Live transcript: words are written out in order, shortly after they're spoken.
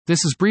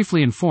This is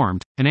Briefly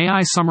Informed, an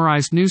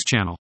AI-summarized news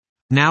channel.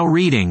 Now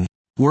reading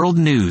World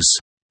News.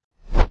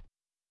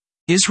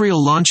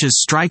 Israel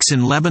launches strikes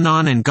in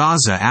Lebanon and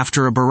Gaza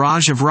after a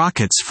barrage of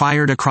rockets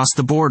fired across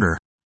the border.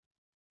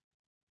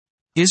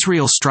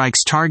 Israel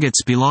strikes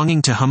targets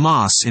belonging to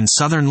Hamas in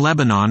southern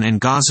Lebanon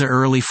and Gaza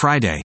early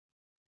Friday.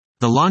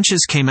 The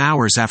launches came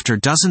hours after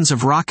dozens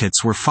of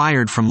rockets were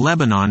fired from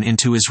Lebanon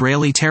into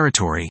Israeli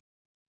territory.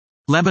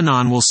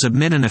 Lebanon will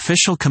submit an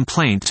official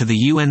complaint to the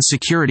UN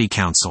Security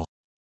Council.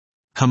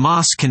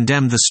 Hamas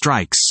condemned the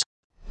strikes.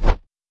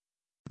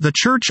 The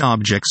church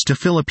objects to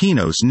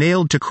Filipinos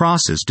nailed to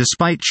crosses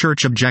despite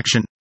church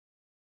objection.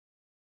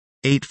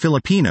 8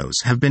 Filipinos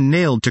have been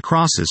nailed to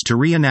crosses to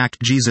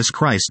reenact Jesus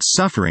Christ's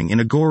suffering in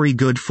a gory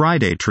Good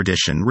Friday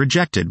tradition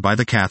rejected by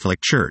the Catholic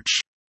Church.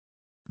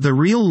 The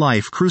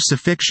real-life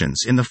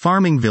crucifixions in the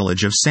farming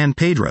village of San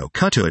Pedro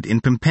Cutud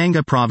in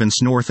Pampanga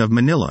province north of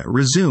Manila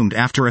resumed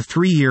after a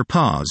 3-year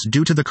pause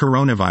due to the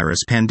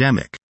coronavirus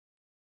pandemic.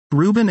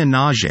 Ruben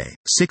Inaje,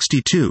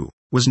 62,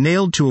 was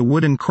nailed to a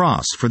wooden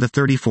cross for the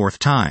 34th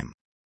time.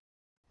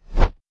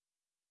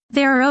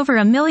 There are over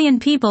 1 million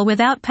people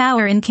without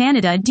power in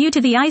Canada due to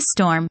the ice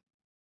storm.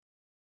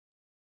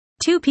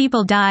 2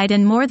 people died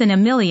and more than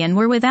 1 million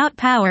were without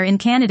power in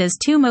Canada's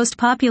 2 most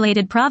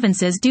populated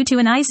provinces due to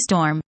an ice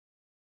storm.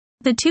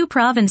 The 2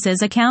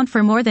 provinces account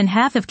for more than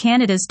half of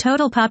Canada's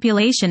total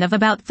population of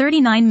about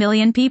 39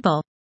 million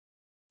people.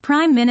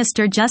 Prime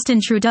Minister Justin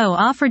Trudeau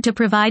offered to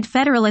provide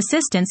federal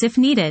assistance if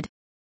needed.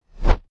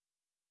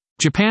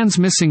 Japan's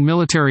missing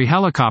military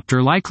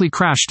helicopter likely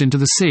crashed into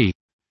the sea.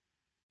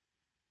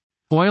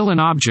 Oil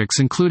and objects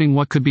including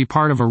what could be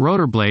part of a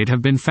rotor blade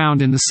have been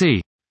found in the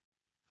sea.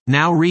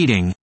 Now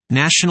reading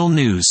National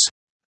News.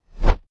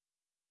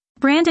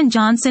 Brandon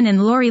Johnson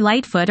and Lori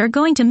Lightfoot are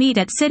going to meet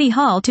at City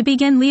Hall to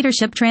begin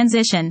leadership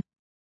transition.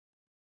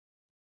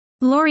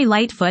 Lori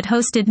Lightfoot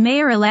hosted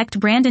Mayor-elect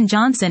Brandon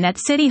Johnson at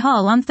City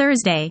Hall on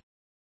Thursday.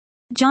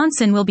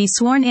 Johnson will be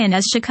sworn in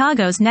as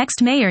Chicago's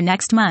next mayor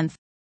next month.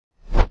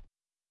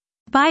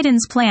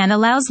 Biden's plan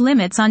allows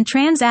limits on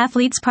trans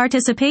athletes'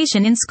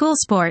 participation in school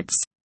sports.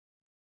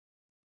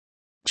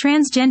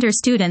 Transgender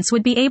students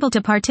would be able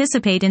to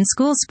participate in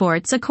school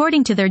sports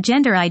according to their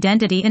gender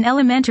identity in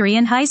elementary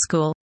and high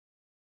school.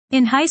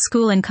 In high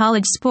school and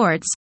college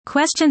sports,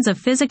 questions of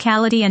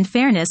physicality and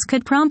fairness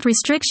could prompt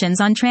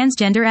restrictions on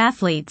transgender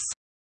athletes.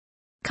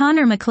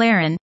 Connor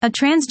McLaren, a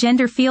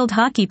transgender field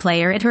hockey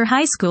player at her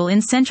high school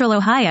in Central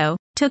Ohio,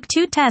 took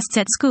 2 tests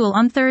at school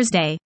on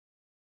Thursday.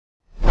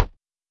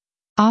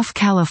 Off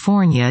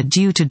California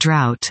due to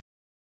drought.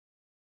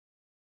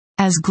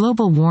 As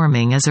global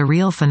warming is a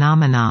real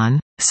phenomenon,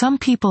 some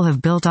people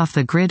have built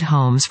off-the-grid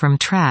homes from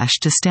trash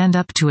to stand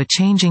up to a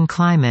changing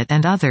climate,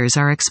 and others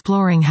are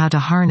exploring how to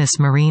harness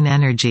marine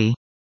energy.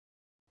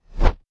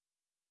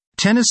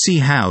 Tennessee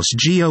House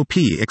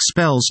GOP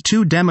expels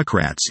 2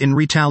 Democrats in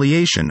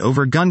retaliation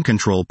over gun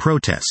control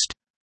protest.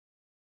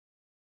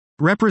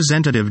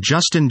 Representative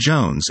Justin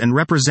Jones and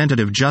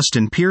Representative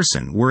Justin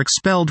Pearson were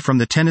expelled from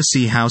the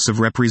Tennessee House of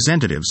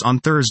Representatives on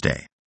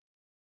Thursday.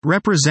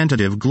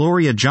 Representative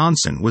Gloria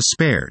Johnson was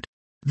spared.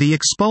 The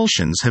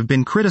expulsions have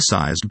been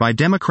criticized by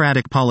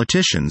Democratic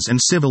politicians and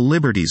civil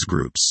liberties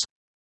groups.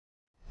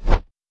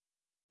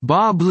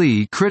 Bob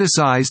Lee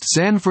criticized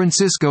San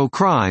Francisco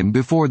crime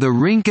before the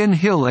Rincon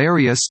Hill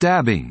area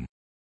stabbing.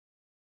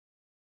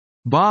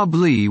 Bob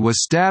Lee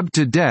was stabbed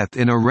to death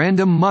in a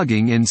random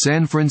mugging in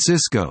San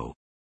Francisco.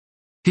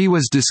 He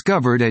was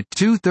discovered at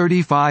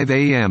 2:35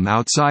 a.m.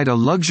 outside a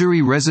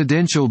luxury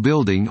residential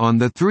building on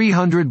the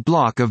 300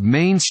 block of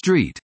Main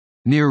Street,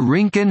 near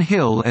Rincon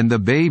Hill and the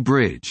Bay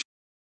Bridge.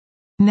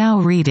 Now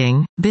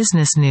reading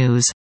Business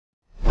News.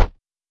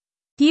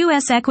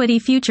 U.S. equity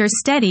futures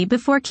steady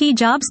before key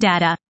jobs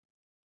data.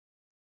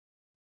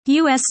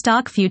 U.S.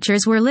 stock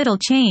futures were little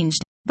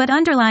changed, but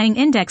underlying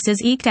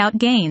indexes eked out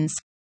gains.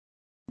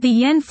 The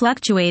yen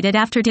fluctuated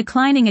after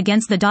declining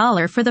against the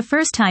dollar for the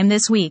first time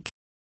this week.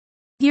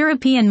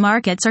 European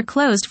markets are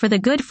closed for the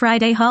Good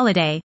Friday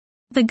holiday.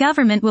 The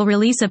government will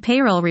release a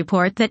payroll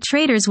report that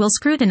traders will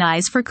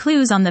scrutinize for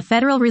clues on the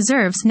Federal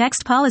Reserve's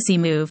next policy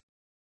move.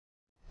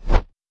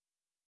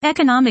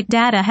 Economic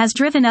data has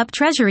driven up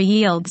Treasury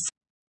yields.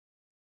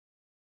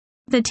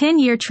 The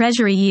 10-year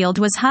Treasury yield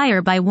was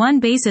higher by 1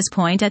 basis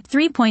point at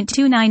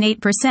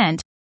 3.298%,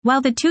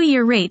 while the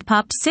 2-year rate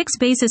popped 6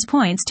 basis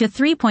points to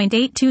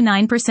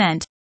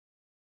 3.829%.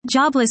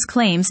 Jobless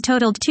claims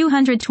totaled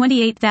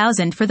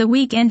 228,000 for the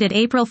week ended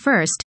April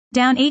 1,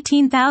 down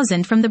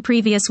 18,000 from the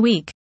previous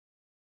week.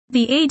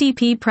 The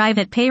ADP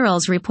private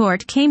payrolls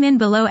report came in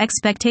below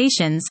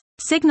expectations,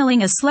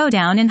 signaling a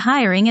slowdown in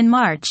hiring in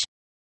March.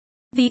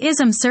 The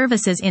ISM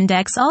Services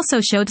Index also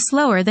showed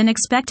slower than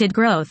expected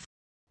growth.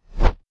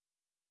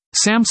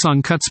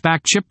 Samsung cuts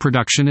back chip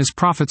production as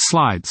profits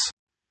slides.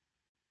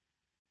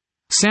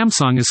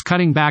 Samsung is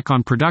cutting back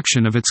on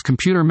production of its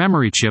computer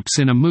memory chips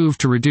in a move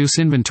to reduce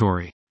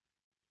inventory.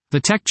 The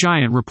tech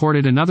giant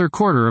reported another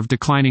quarter of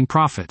declining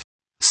profit.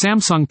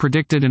 Samsung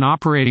predicted an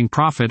operating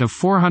profit of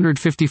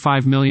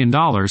 $455 million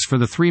for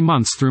the 3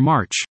 months through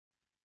March.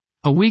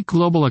 A weak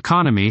global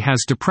economy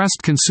has depressed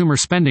consumer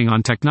spending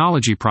on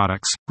technology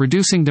products,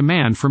 reducing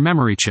demand for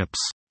memory chips.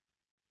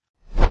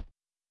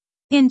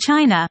 In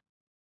China,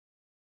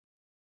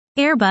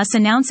 Airbus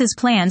announces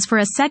plans for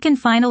a second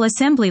final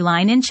assembly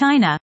line in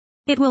China.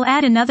 It will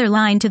add another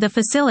line to the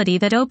facility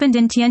that opened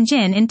in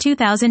Tianjin in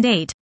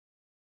 2008.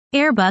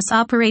 Airbus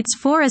operates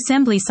 4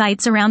 assembly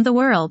sites around the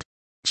world.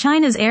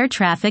 China's air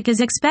traffic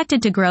is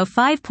expected to grow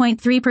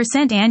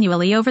 5.3%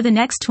 annually over the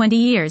next 20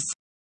 years.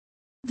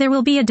 There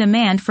will be a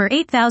demand for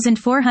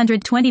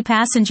 8,420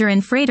 passenger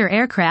and freighter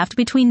aircraft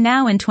between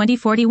now and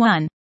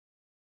 2041.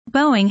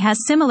 Boeing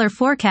has similar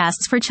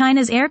forecasts for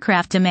China's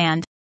aircraft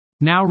demand.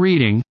 Now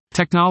reading,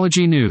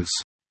 Technology News.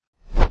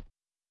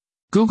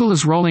 Google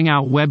is rolling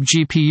out Web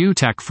GPU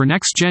tech for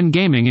next-gen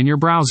gaming in your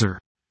browser.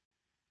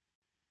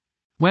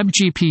 Web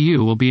GPU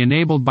will be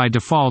enabled by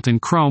default in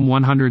Chrome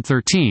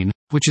 113,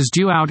 which is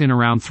due out in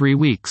around 3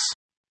 weeks.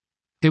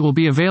 It will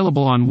be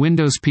available on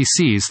Windows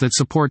PCs that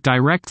support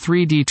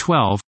Direct3D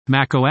 12,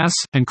 macOS,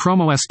 and Chrome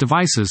OS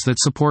devices that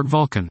support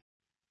Vulkan.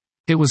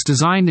 It was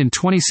designed in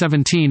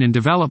 2017 and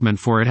development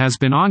for it has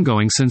been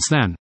ongoing since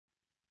then.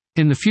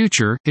 In the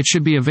future, it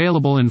should be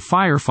available in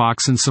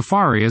Firefox and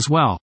Safari as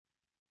well.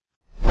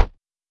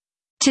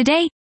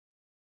 Today's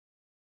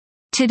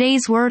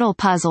Wordle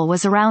puzzle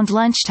was around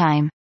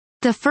lunchtime.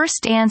 The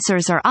first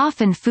answers are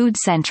often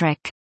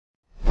food-centric.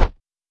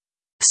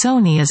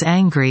 Sony is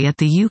angry at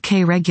the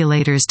UK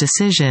regulator's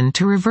decision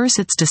to reverse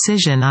its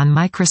decision on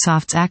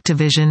Microsoft's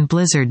Activision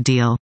Blizzard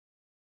deal.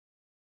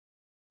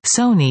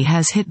 Sony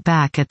has hit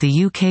back at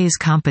the UK's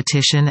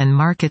Competition and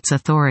Markets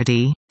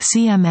Authority,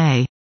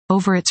 CMA,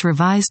 over its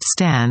revised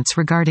stance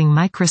regarding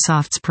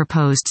Microsoft's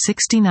proposed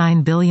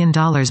 $69 billion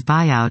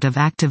buyout of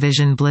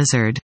Activision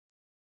Blizzard.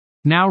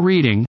 Now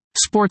reading,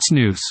 Sports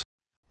News.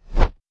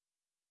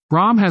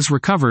 Rahm has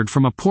recovered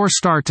from a poor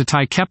start to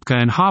tie Koepka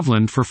and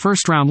Hovland for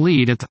first-round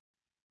lead at the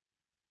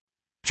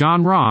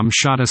Jon Rahm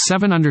shot a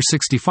 7-under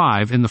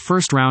 65 in the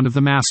first round of the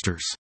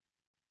Masters.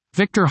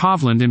 Victor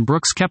Hovland and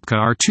Brooks Koepka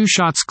are 2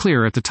 shots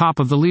clear at the top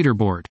of the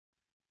leaderboard.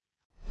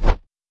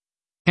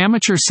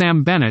 Amateur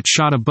Sam Bennett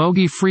shot a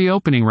bogey-free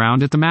opening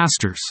round at the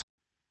Masters.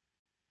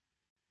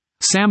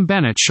 Sam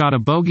Bennett shot a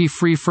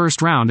bogey-free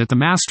first round at the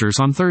Masters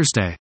on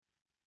Thursday.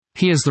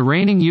 He is the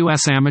reigning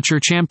U.S. amateur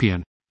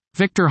champion.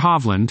 Victor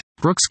Hovland,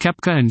 Brooks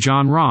Koepka and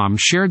Jon Rahm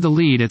shared the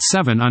lead at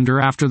 7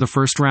 under after the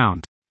first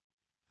round.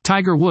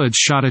 Tiger Woods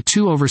shot a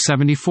 2 over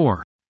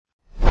 74.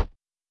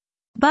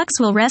 Bucks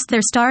will rest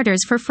their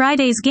starters for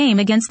Friday's game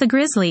against the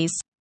Grizzlies.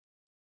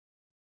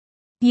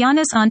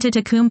 Giannis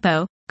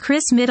Antetokounmpo,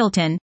 Chris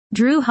Middleton,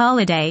 Drew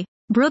Holiday,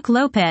 Brook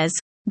Lopez,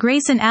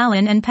 Grayson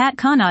Allen and Pat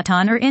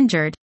Connaughton are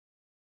injured.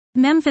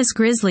 Memphis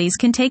Grizzlies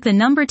can take the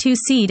number 2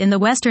 seed in the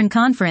Western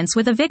Conference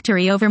with a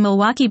victory over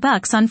Milwaukee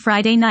Bucks on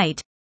Friday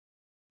night.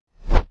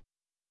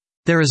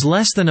 There is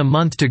less than a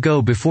month to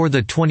go before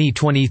the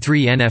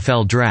 2023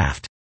 NFL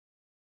Draft.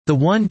 The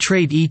one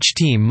trade each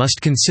team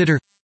must consider.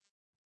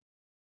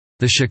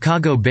 The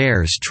Chicago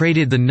Bears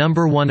traded the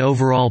number 1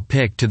 overall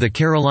pick to the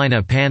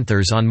Carolina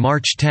Panthers on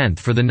March 10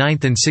 for the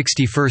 9th and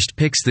 61st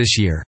picks this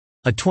year,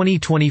 a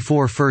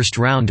 2024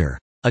 first-rounder,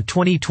 a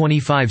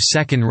 2025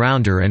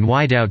 second-rounder and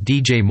wideout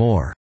DJ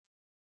Moore.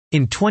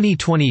 In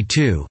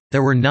 2022,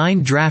 there were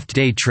 9 draft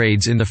day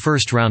trades in the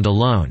first round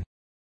alone.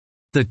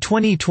 The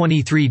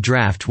 2023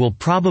 draft will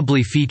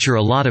probably feature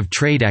a lot of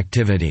trade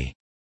activity.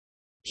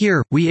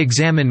 Here, we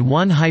examine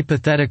one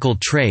hypothetical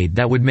trade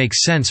that would make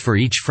sense for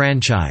each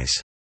franchise.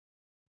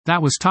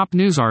 That was top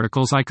news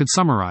articles I could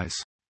summarize.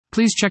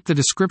 Please check the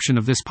description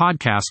of this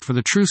podcast for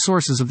the true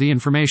sources of the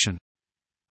information.